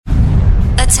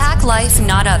Attack Life,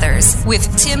 Not Others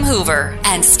with Tim Hoover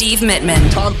and Steve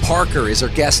Mittman. Tom Parker is our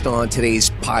guest on today's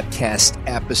podcast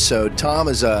episode. Tom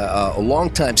is a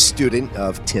longtime student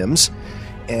of Tim's.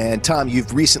 And Tom,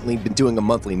 you've recently been doing a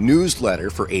monthly newsletter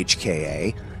for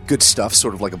HKA. Good stuff,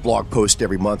 sort of like a blog post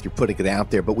every month. You're putting it out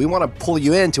there. But we want to pull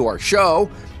you into our show,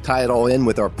 tie it all in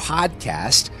with our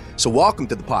podcast. So welcome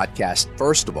to the podcast,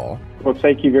 first of all. Well,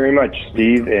 thank you very much,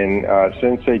 Steve. And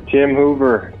Sensei Tim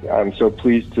Hoover, I'm so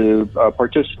pleased to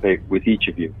participate with each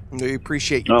of you. We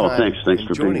appreciate your time. Thanks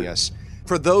for joining us.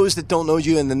 For those that don't know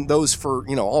you, and then those for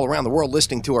all around the world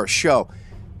listening to our show,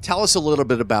 tell us a little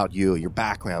bit about you, your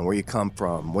background, where you come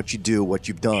from, what you do, what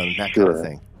you've done, that kind of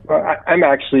thing. Well, I'm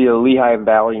actually a Lehigh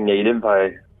Valley native.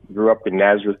 I grew up in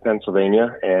Nazareth,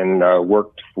 Pennsylvania, and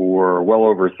worked for well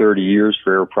over 30 years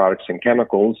for Air Products and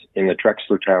Chemicals in the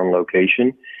Trexlertown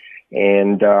location.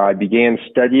 And I began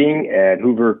studying at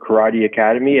Hoover Karate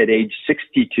Academy at age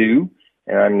 62,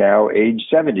 and I'm now age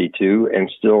 72 and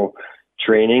still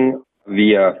training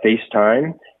via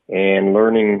FaceTime and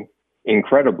learning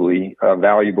incredibly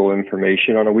valuable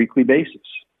information on a weekly basis.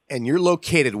 And you're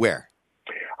located where?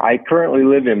 I currently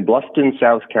live in Bluffton,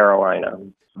 South Carolina.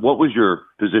 What was your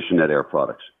position at Air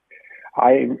Products?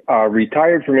 I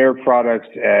retired from Air Products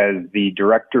as the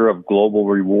Director of Global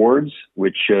Rewards,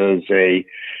 which is a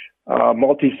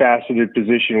multifaceted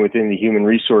position within the human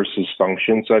resources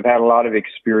function. So I've had a lot of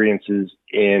experiences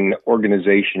in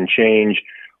organization change,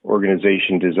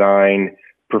 organization design,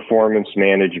 performance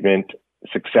management,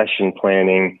 succession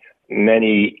planning,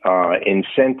 many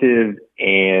incentive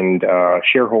and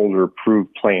shareholder-approved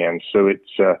plans. So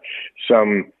it's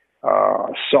some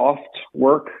soft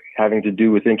work having to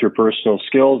do with interpersonal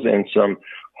skills and some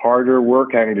harder work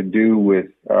having to do with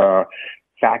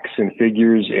facts and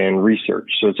figures and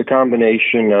research. So it's a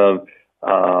combination of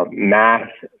math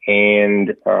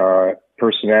and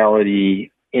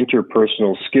personality,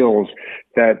 interpersonal skills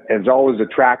that has always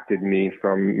attracted me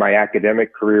from my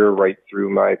academic career right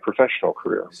through my professional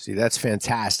career. See, that's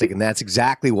fantastic. And that's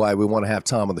exactly why we want to have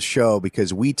Tom on the show,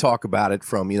 because we talk about it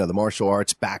from, the martial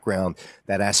arts background,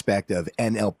 that aspect of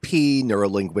NLP,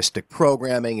 neuro-linguistic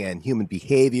programming, and human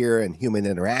behavior and human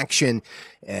interaction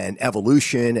and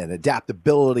evolution and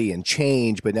adaptability and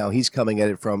change. But now he's coming at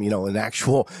it from,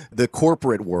 the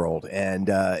corporate world. And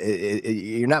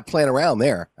you're not playing around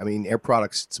there. I mean, Air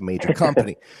Products, it's a major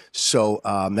company. So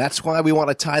that's why we want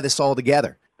to tie this all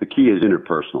together. The key is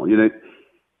interpersonal.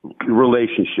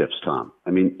 Relationships, Tom.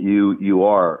 I mean, you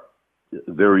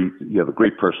have a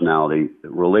great personality,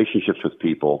 relationships with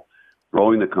people,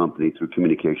 growing the company through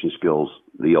communication skills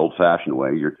the old-fashioned way.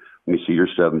 Let me see, you're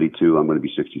 72, I'm going to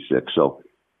be 66. So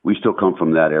we still come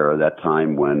from that era, that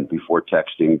time when before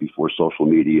texting, before social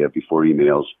media, before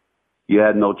emails, you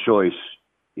had no choice.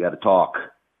 You had to talk.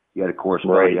 You had to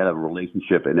correspond. Right. You had a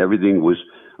relationship, and everything was,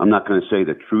 I'm not going to say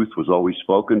the truth was always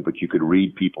spoken, but you could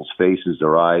read people's faces,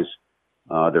 their eyes,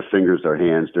 their fingers, their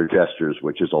hands, their gestures,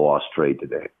 which is a lost trade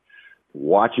today.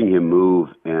 Watching him move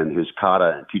and his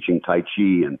kata and teaching Tai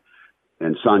Chi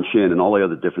and Sanshin and all the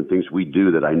other different things we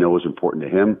do that I know is important to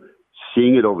him,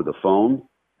 seeing it over the phone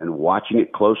and watching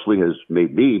it closely has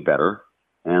made me better.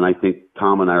 And I think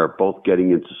Tom and I are both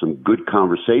getting into some good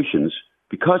conversations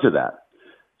because of that.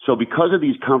 So because of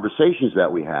these conversations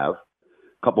that we have,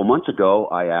 a couple months ago,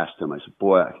 I asked him, I said,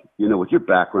 boy, with your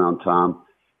background, Tom,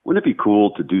 wouldn't it be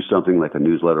cool to do something like a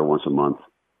newsletter once a month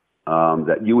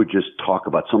that you would just talk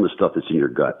about some of the stuff that's in your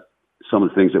gut, some of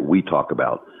the things that we talk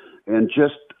about, and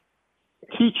just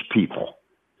teach people,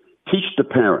 teach the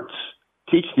parents,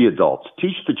 teach the adults,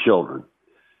 teach the children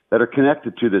that are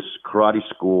connected to this karate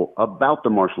school about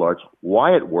the martial arts,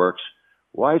 why it works,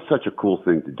 why it's such a cool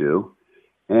thing to do.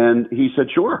 And he said,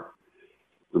 sure.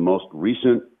 The most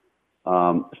recent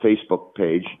Facebook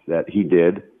page that he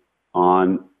did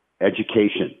on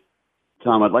education.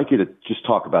 Tom, I'd like you to just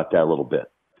talk about that a little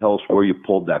bit. Tell us where you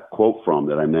pulled that quote from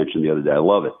that I mentioned the other day. I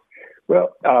love it. Well,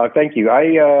 thank you.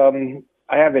 I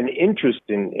have an interest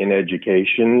in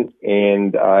education,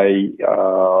 and I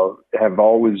have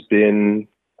always been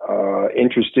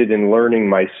interested in learning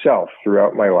myself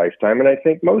throughout my lifetime, and I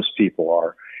think most people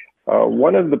are.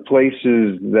 One of the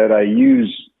places that I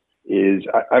use is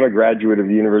I'm a graduate of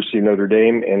the University of Notre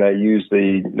Dame, and I use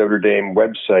the Notre Dame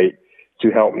website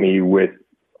to help me with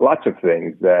lots of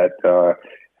things that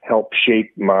help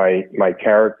shape my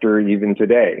character even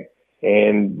today.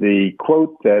 And the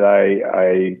quote that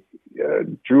I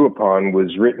drew upon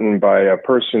was written by a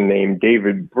person named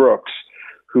David Brooks,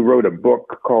 who wrote a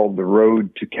book called The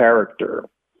Road to Character.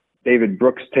 David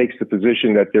Brooks takes the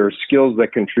position that there are skills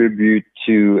that contribute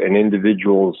to an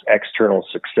individual's external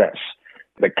success.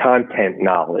 the content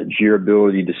knowledge, your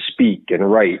ability to speak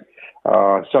and write,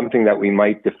 something that we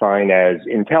might define as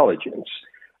intelligence.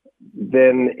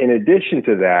 Then in addition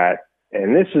to that,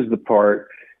 and this is the part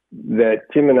that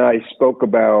Tim and I spoke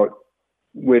about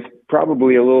with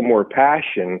probably a little more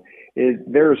passion, is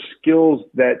there are skills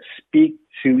that speak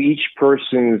to each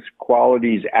person's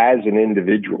qualities as an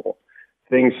individual.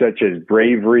 Things such as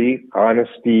bravery,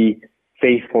 honesty,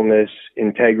 faithfulness,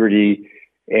 integrity,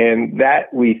 and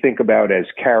that we think about as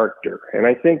character. And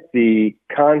I think the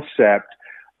concept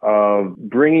of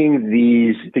bringing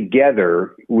these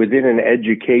together within an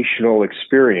educational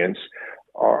experience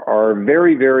are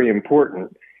very, very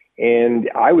important. And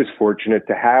I was fortunate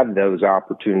to have those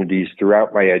opportunities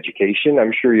throughout my education.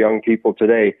 I'm sure young people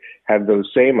today have those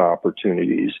same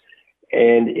opportunities.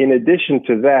 And in addition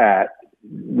to that,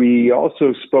 we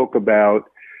also spoke about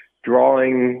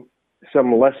drawing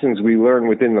some lessons we learned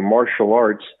within the martial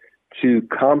arts to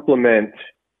complement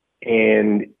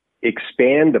and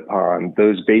expand upon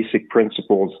those basic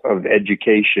principles of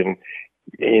education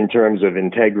in terms of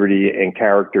integrity and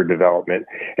character development.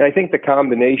 And I think the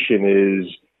combination is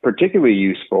particularly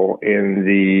useful in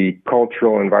the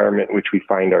cultural environment in which we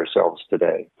find ourselves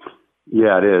today.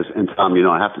 Yeah, it is. And Tom,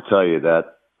 I have to tell you that,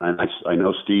 and I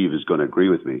know Steve is going to agree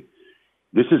with me,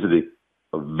 this is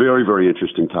a very, very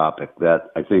interesting topic that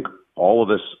I think all of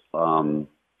us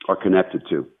are connected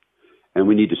to, and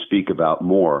we need to speak about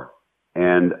more.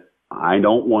 And I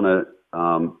don't want to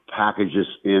package this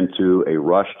into a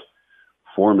rushed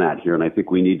format here, and I think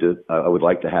we need to. I would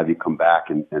like to have you come back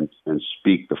and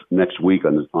speak next week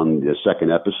on the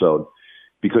second episode,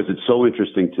 because it's so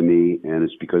interesting to me, and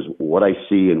it's because what I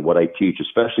see and what I teach,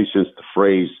 especially since the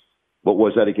phrase, what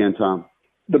was that again, Tom?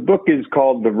 The book is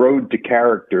called The Road to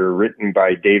Character, written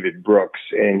by David Brooks,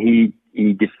 and he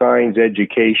defines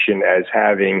education as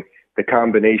having the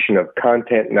combination of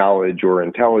content knowledge or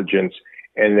intelligence,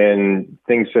 and then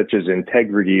things such as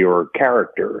integrity or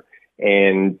character.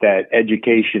 And that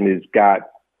education has got,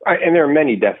 and there are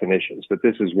many definitions, but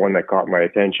this is one that caught my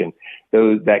attention,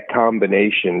 that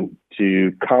combination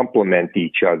to complement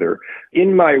each other.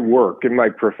 In my work, in my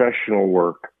professional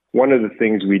work, one of the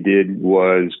things we did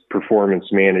was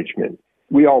performance management.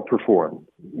 We all perform,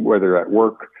 whether at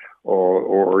work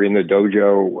or in the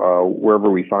dojo, wherever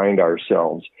we find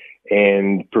ourselves.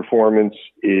 And performance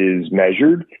is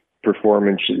measured.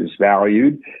 Performance is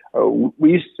valued.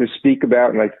 We used to speak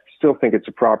about, and I still think it's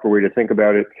a proper way to think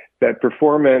about it, that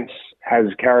performance has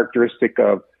a characteristic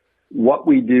of what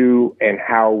we do and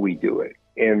how we do it.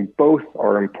 And both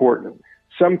are important.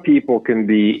 Some people can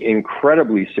be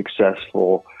incredibly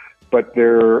successful, but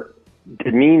their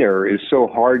demeanor is so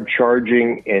hard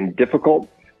charging and difficult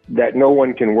that no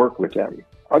one can work with them.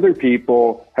 Other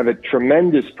people have a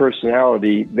tremendous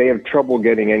personality. They have trouble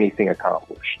getting anything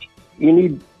accomplished. You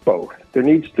need both. There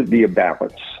needs to be a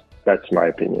balance. That's my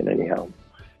opinion, anyhow.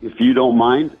 If you don't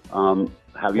mind,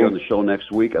 have you on the show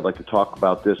next week. I'd like to talk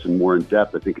about this in more in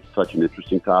depth. I think it's such an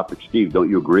interesting topic. Steve, don't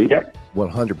you agree? Yep.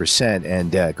 100%.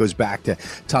 And it goes back to,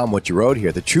 Tom, what you wrote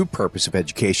here. The true purpose of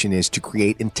education is to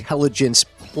create intelligence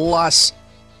plus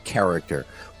character.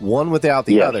 One without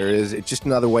the other is just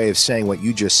another way of saying what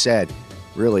you just said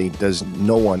really does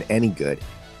no one any good.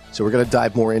 So we're going to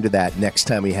dive more into that next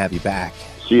time we have you back.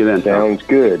 See you then. Sounds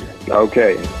good.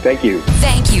 Okay. Thank you.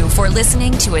 Thank you for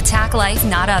listening to Attack Life,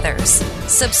 Not Others.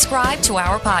 Subscribe to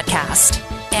our podcast.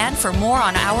 And for more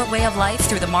on our way of life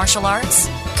through the martial arts,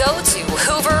 go to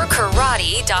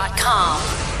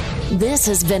HooverKarate.com. This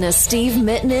has been a Steve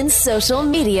Mittman social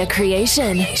media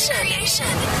creation.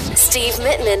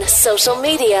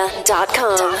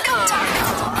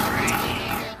 SteveMittmanSocialMedia.com.